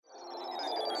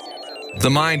The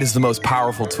mind is the most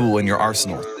powerful tool in your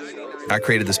arsenal. I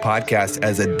created this podcast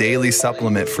as a daily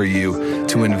supplement for you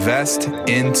to invest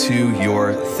into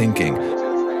your thinking.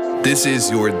 This is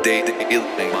your Daily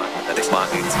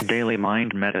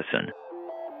Mind Medicine.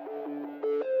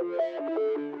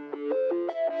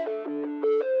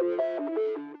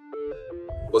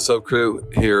 What's up, crew?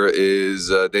 Here is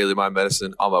Daily Mind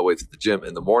Medicine on my way to the gym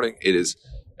in the morning. It is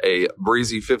a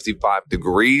breezy 55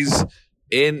 degrees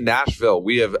in Nashville.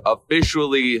 We have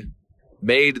officially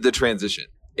made the transition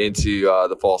into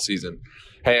the fall season.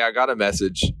 Hey, I got a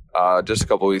message just a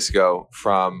couple weeks ago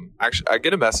from, actually, I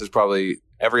get a message probably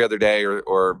every other day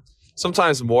or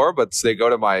sometimes more, but they go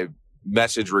to my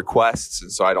message requests,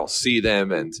 and so I don't see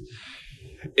them. And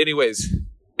anyways,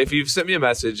 if you've sent me a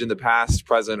message in the past,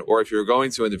 present, or if you're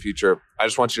going to in the future, I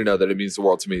just want you to know that it means the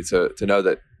world to me to know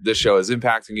that this show is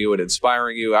impacting you and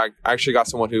inspiring you. I actually got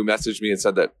someone who messaged me and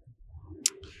said that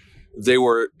they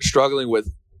were struggling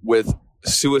with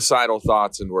suicidal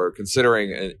thoughts and were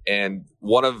considering, and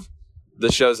one of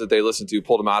the shows that they listened to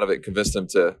pulled them out of it and convinced them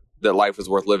that life was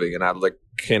worth living. And I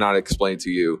cannot explain to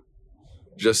you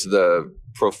just the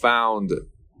profound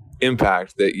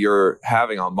impact that you're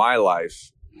having on my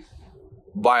life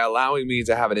by allowing me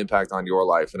to have an impact on your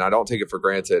life. And I don't take it for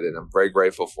granted, and I'm very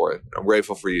grateful for it. I'm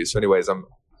grateful for you. So anyways, I'm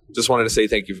just wanted to say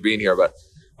thank you for being here. But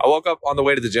I woke up on the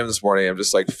way to the gym this morning. I'm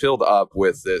just filled up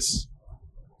with this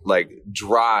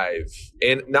drive,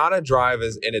 and not a drive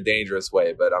as in a dangerous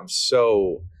way, but I'm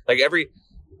so let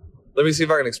me see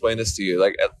if I can explain this to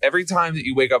you. Every time that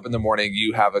you wake up in the morning,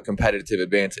 you have a competitive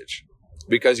advantage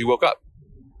because you woke up.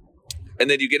 And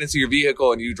then you get into your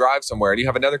vehicle and you drive somewhere and you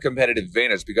have another competitive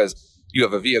advantage because you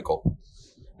have a vehicle.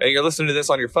 And you're listening to this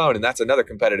on your phone, and that's another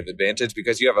competitive advantage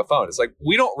because you have a phone. It's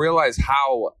we don't realize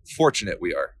how fortunate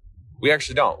we are. We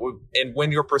actually don't. And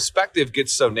when your perspective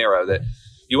gets so narrow that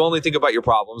you only think about your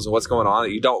problems and what's going on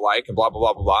that you don't like and blah, blah,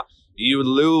 blah, blah, blah, you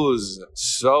lose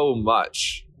so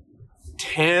much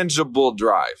tangible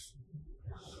drive.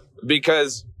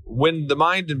 Because when the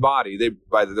mind and body,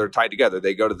 they're tied together.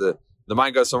 They go to the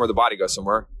mind goes somewhere, the body goes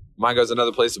somewhere. Mind goes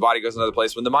another place, the body goes another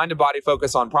place. When the mind and body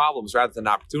focus on problems rather than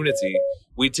opportunity,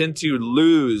 we tend to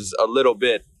lose a little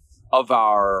bit of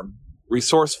our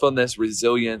resourcefulness,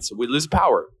 resilience. We lose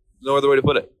power. No other way to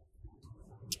put it.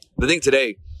 I think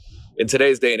today, in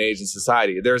today's day and age in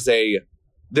society, there's a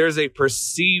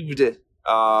perceived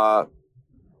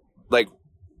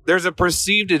there's a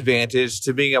perceived advantage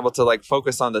to being able to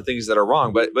focus on the things that are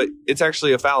wrong, but it's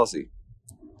actually a fallacy.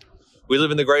 We live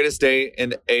in the greatest day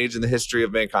and age in the history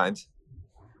of mankind.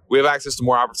 We have access to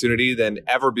more opportunity than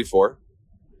ever before.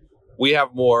 We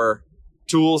have more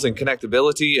tools and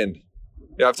connectability, and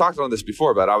I've talked on this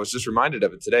before, but I was just reminded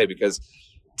of it today because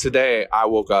today I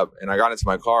woke up and I got into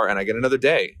my car and I get another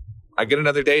day. I get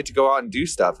another day to go out and do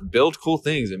stuff and build cool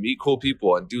things and meet cool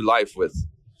people and do life with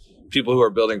people who are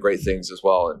building great things as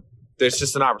well. And there's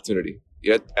just an opportunity.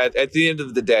 At the end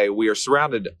of the day, we are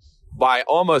surrounded by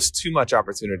almost too much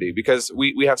opportunity because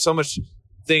we have so many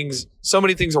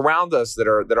things around us that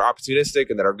are opportunistic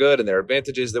and that are good and there are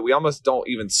advantages that we almost don't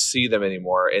even see them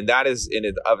anymore. And that is in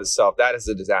and of itself, that is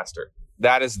a disaster.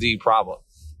 That is the problem,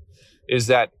 is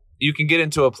that you can get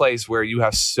into a place where you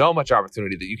have so much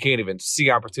opportunity that you can't even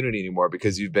see opportunity anymore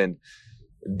because you've been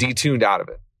detuned out of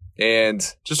it. And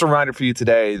just a reminder for you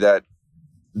today that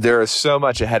there is so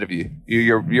much ahead of you.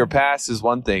 Your past is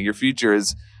one thing. Your future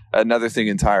is another thing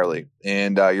entirely.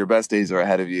 And your best days are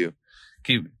ahead of you.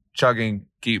 Keep chugging,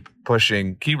 keep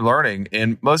pushing, keep learning.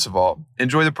 And most of all,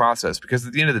 enjoy the process, because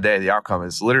at the end of the day, the outcome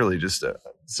is literally just a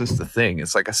thing.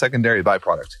 It's like a secondary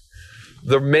byproduct.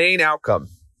 The main outcome,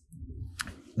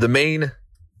 the main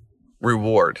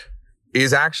reward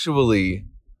is actually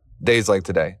days like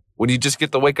today, when you just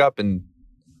get to wake up and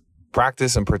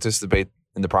practice and participate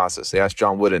in the process. They asked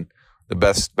John Wooden, the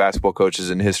best basketball coaches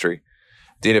in history,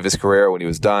 at the end of his career when he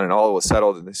was done and all was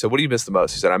settled, and they said, "What do you miss the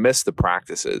most?" He said, "I miss the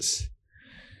practices."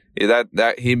 Yeah,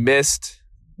 that he missed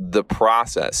the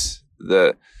process,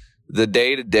 the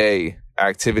day-to-day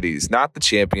activities, not the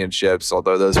championships,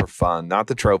 although those were fun, not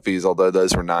the trophies, although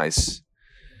those were nice.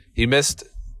 He missed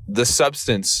the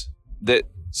substance that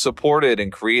supported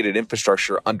and created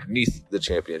infrastructure underneath the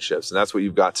championships. And that's what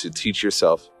you've got to teach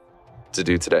yourself to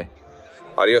do today.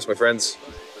 Adios, my friends.